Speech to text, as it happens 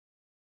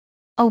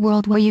A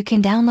world where you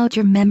can download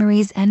your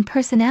memories and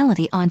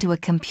personality onto a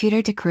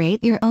computer to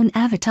create your own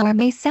avatar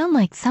may sound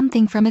like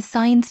something from a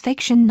science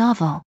fiction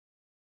novel.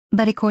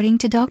 But according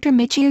to Dr.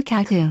 Michio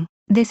Kaku,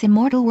 this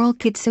immortal world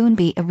could soon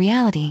be a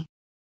reality.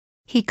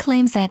 He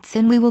claims that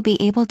soon we will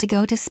be able to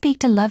go to speak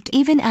to loved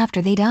even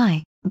after they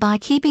die, by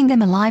keeping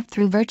them alive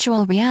through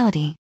virtual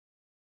reality.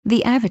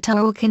 The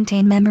avatar will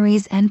contain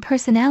memories and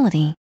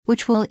personality,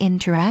 which will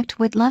interact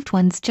with loved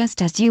ones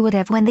just as you would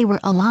have when they were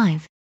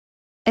alive.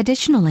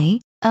 Additionally,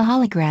 a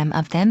hologram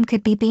of them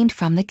could be beamed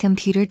from the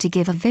computer to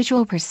give a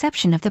visual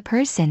perception of the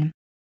person.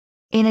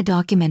 In a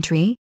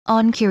documentary,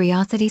 on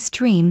Curiosity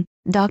Stream,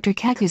 Dr.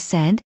 Kaku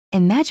said,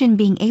 "Imagine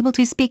being able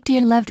to speak to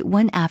your loved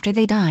one after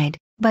they died,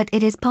 but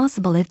it is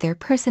possible if their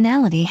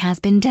personality has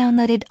been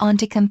downloaded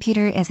onto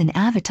computer as an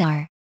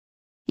avatar.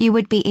 You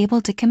would be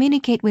able to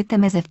communicate with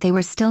them as if they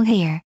were still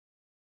here.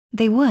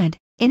 They would,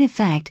 in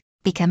effect,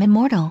 become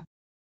immortal."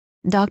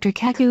 Dr.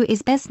 Kaku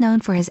is best known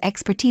for his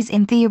expertise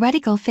in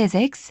theoretical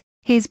physics.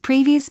 His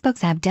previous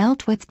books have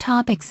dealt with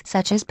topics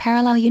such as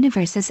parallel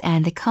universes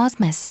and the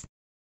cosmos.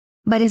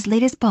 But his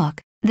latest book,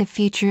 The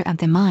Future of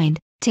the Mind,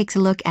 takes a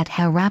look at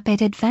how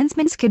rapid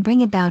advancements could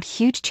bring about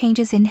huge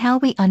changes in how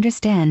we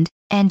understand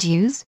and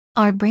use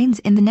our brains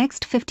in the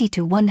next 50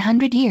 to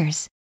 100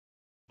 years.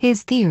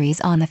 His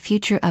theories on the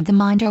future of the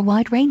mind are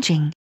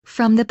wide-ranging,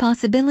 from the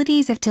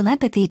possibilities of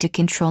telepathy to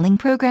controlling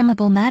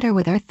programmable matter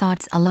with our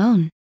thoughts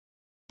alone.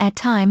 At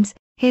times,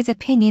 his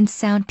opinions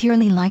sound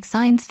purely like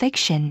science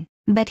fiction,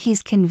 but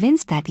he's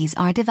convinced that these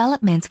are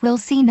developments we'll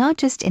see not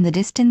just in the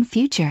distant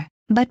future,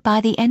 but by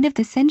the end of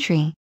the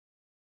century.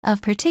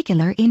 Of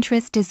particular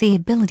interest is the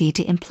ability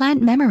to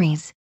implant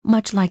memories,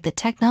 much like the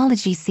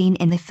technology seen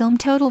in the film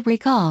Total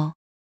Recall.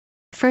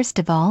 First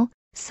of all,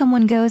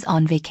 someone goes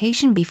on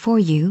vacation before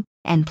you,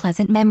 and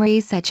pleasant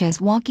memories such as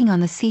walking on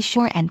the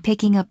seashore and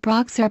picking up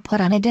rocks are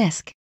put on a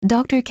disc,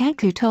 Dr.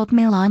 Kaku told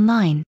Mail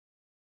Online.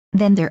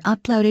 Then they're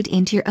uploaded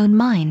into your own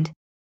mind.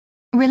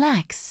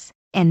 Relax,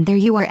 and there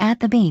you are at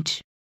the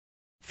beach.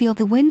 Feel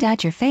the wind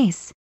at your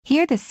face,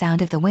 hear the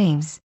sound of the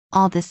waves,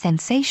 all the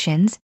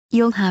sensations.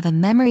 You'll have a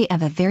memory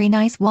of a very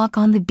nice walk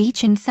on the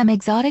beach in some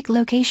exotic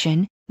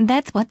location.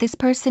 That's what this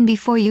person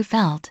before you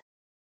felt.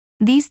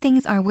 These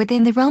things are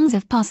within the realms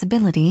of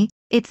possibility,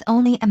 it's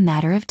only a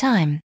matter of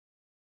time.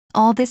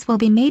 All this will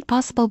be made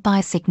possible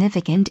by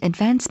significant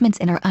advancements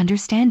in our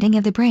understanding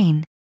of the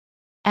brain.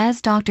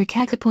 As Dr.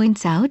 Kaku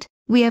points out,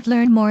 we have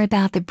learned more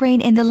about the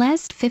brain in the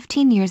last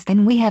 15 years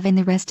than we have in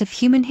the rest of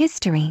human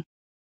history.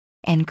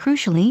 And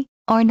crucially,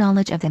 our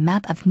knowledge of the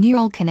map of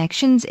neural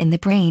connections in the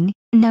brain,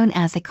 known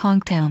as the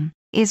conctome,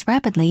 is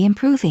rapidly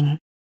improving.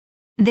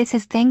 This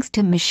is thanks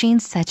to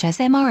machines such as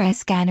MRI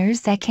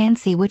scanners that can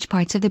see which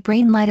parts of the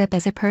brain light up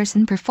as a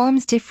person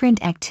performs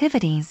different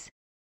activities.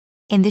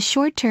 In the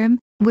short term,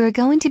 we're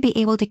going to be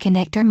able to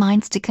connect our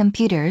minds to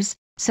computers,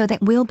 so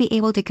that we'll be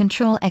able to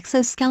control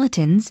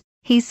exoskeletons,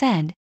 he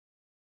said.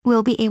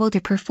 We'll be able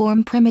to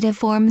perform primitive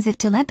forms of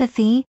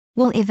telepathy,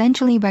 we'll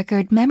eventually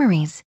record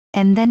memories,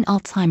 and then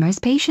Alzheimer's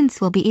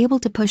patients will be able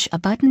to push a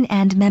button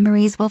and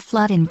memories will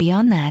flood in.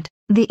 Beyond that,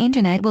 the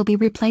internet will be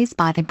replaced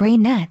by the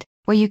brain net,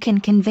 where you can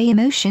convey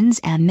emotions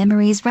and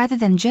memories rather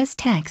than just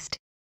text.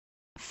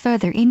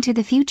 Further into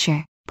the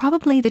future,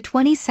 probably the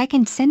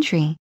 22nd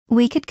century,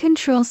 we could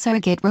control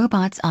surrogate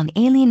robots on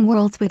alien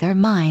worlds with our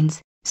minds,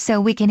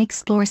 so we can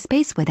explore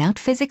space without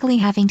physically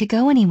having to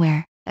go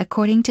anywhere,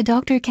 according to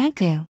Dr.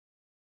 Kaku.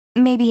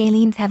 Maybe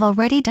aliens have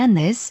already done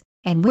this,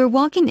 and we're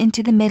walking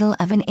into the middle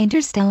of an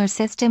interstellar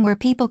system where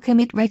people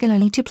commute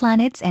regularly to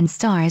planets and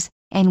stars,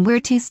 and we're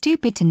too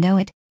stupid to know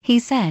it, he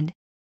said.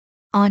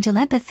 On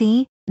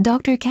telepathy,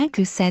 Dr.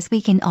 Kaku says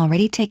we can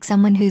already take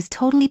someone who's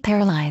totally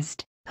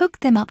paralyzed, hook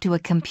them up to a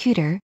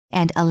computer,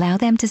 and allow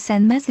them to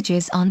send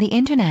messages on the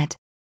internet.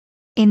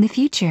 In the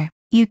future,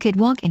 you could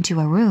walk into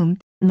a room,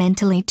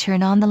 mentally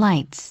turn on the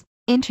lights,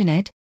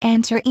 internet,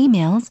 answer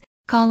emails,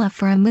 call up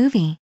for a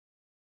movie.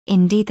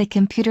 Indeed, the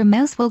computer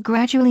mouse will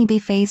gradually be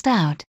phased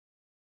out.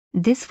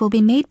 This will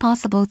be made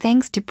possible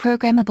thanks to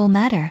programmable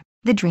matter,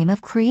 the dream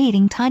of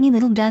creating tiny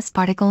little dust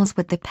particles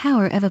with the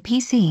power of a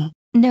PC,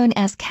 known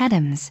as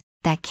atoms,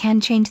 that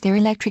can change their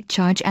electric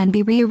charge and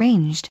be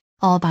rearranged,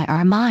 all by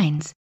our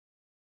minds.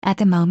 At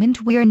the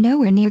moment we are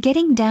nowhere near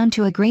getting down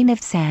to a grain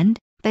of sand,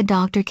 but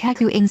Dr.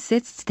 Kaku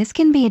insists this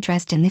can be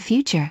addressed in the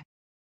future.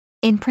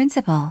 In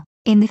principle,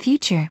 in the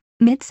future,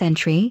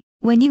 mid-century,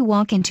 when you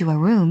walk into a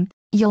room,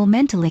 you'll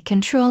mentally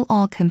control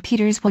all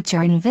computers which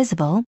are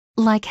invisible,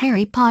 like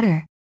Harry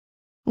Potter.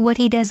 What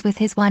he does with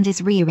his wand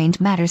is rearrange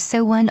matter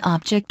so one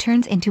object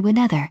turns into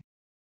another.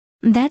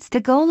 That's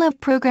the goal of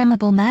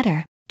programmable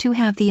matter, to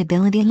have the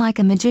ability like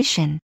a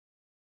magician.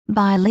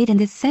 By late in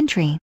this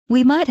century,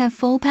 we might have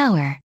full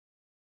power.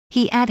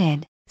 He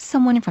added,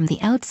 someone from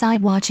the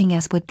outside watching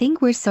us would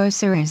think we're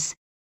sorcerers.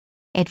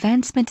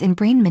 Advancements in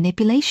brain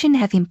manipulation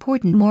have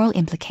important moral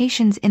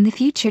implications in the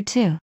future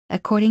too,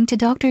 according to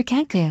Dr.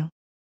 Kaku.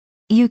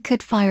 You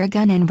could fire a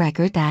gun and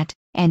record that,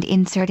 and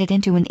insert it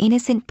into an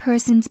innocent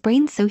person's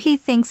brain so he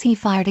thinks he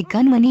fired a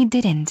gun when he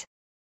didn't.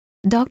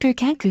 Dr.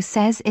 Kaku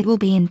says it will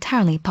be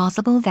entirely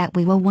possible that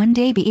we will one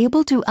day be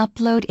able to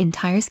upload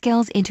entire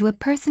skills into a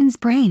person's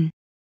brain.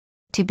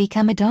 To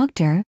become a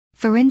doctor,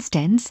 for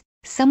instance,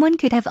 someone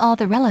could have all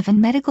the relevant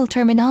medical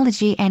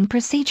terminology and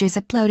procedures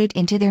uploaded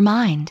into their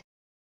mind.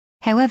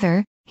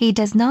 However, he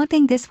does not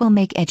think this will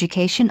make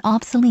education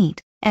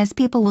obsolete, as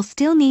people will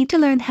still need to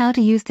learn how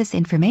to use this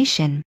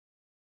information.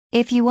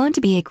 If you want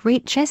to be a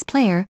great chess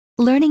player,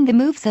 learning the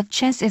moves of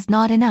chess is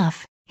not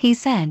enough, he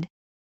said.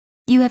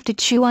 You have to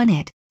chew on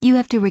it, you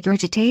have to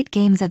regurgitate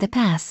games of the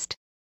past.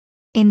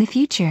 In the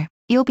future,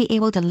 you'll be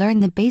able to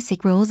learn the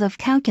basic rules of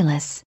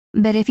calculus,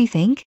 but if you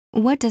think,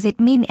 what does it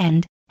mean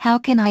and how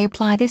can I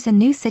apply this in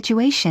new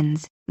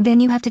situations, then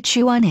you have to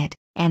chew on it,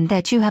 and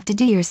that you have to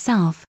do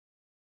yourself.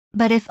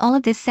 But if all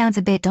of this sounds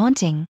a bit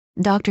daunting,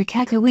 Dr.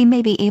 Kaku, we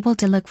may be able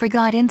to look for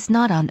guidance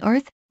not on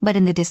Earth, but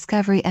in the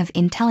discovery of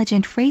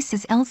intelligent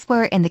races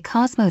elsewhere in the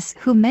cosmos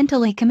who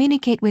mentally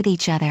communicate with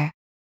each other.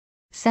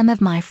 Some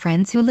of my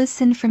friends who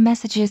listen for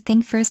messages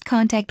think first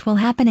contact will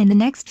happen in the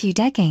next few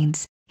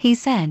decades, he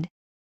said.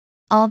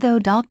 Although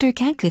Dr.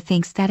 Kaku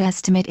thinks that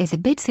estimate is a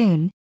bit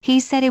soon,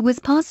 he said it was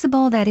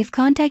possible that if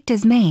contact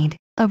is made,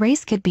 a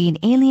race could be an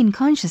alien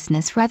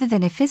consciousness rather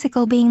than a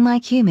physical being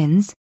like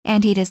humans,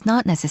 and he does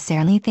not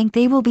necessarily think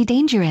they will be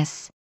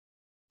dangerous.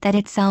 That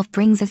itself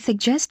brings a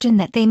suggestion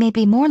that they may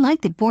be more like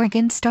the Borg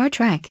in Star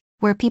Trek,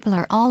 where people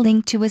are all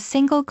linked to a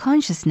single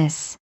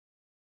consciousness.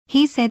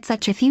 He said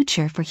such a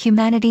future for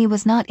humanity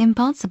was not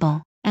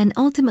impossible, and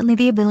ultimately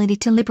the ability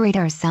to liberate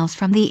ourselves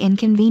from the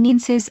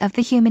inconveniences of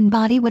the human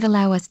body would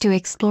allow us to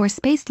explore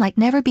space like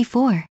never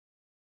before.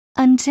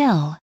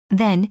 Until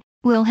then,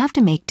 we'll have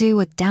to make do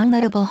with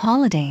downloadable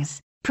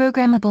holidays,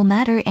 programmable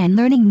matter and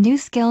learning new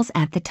skills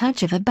at the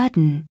touch of a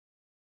button.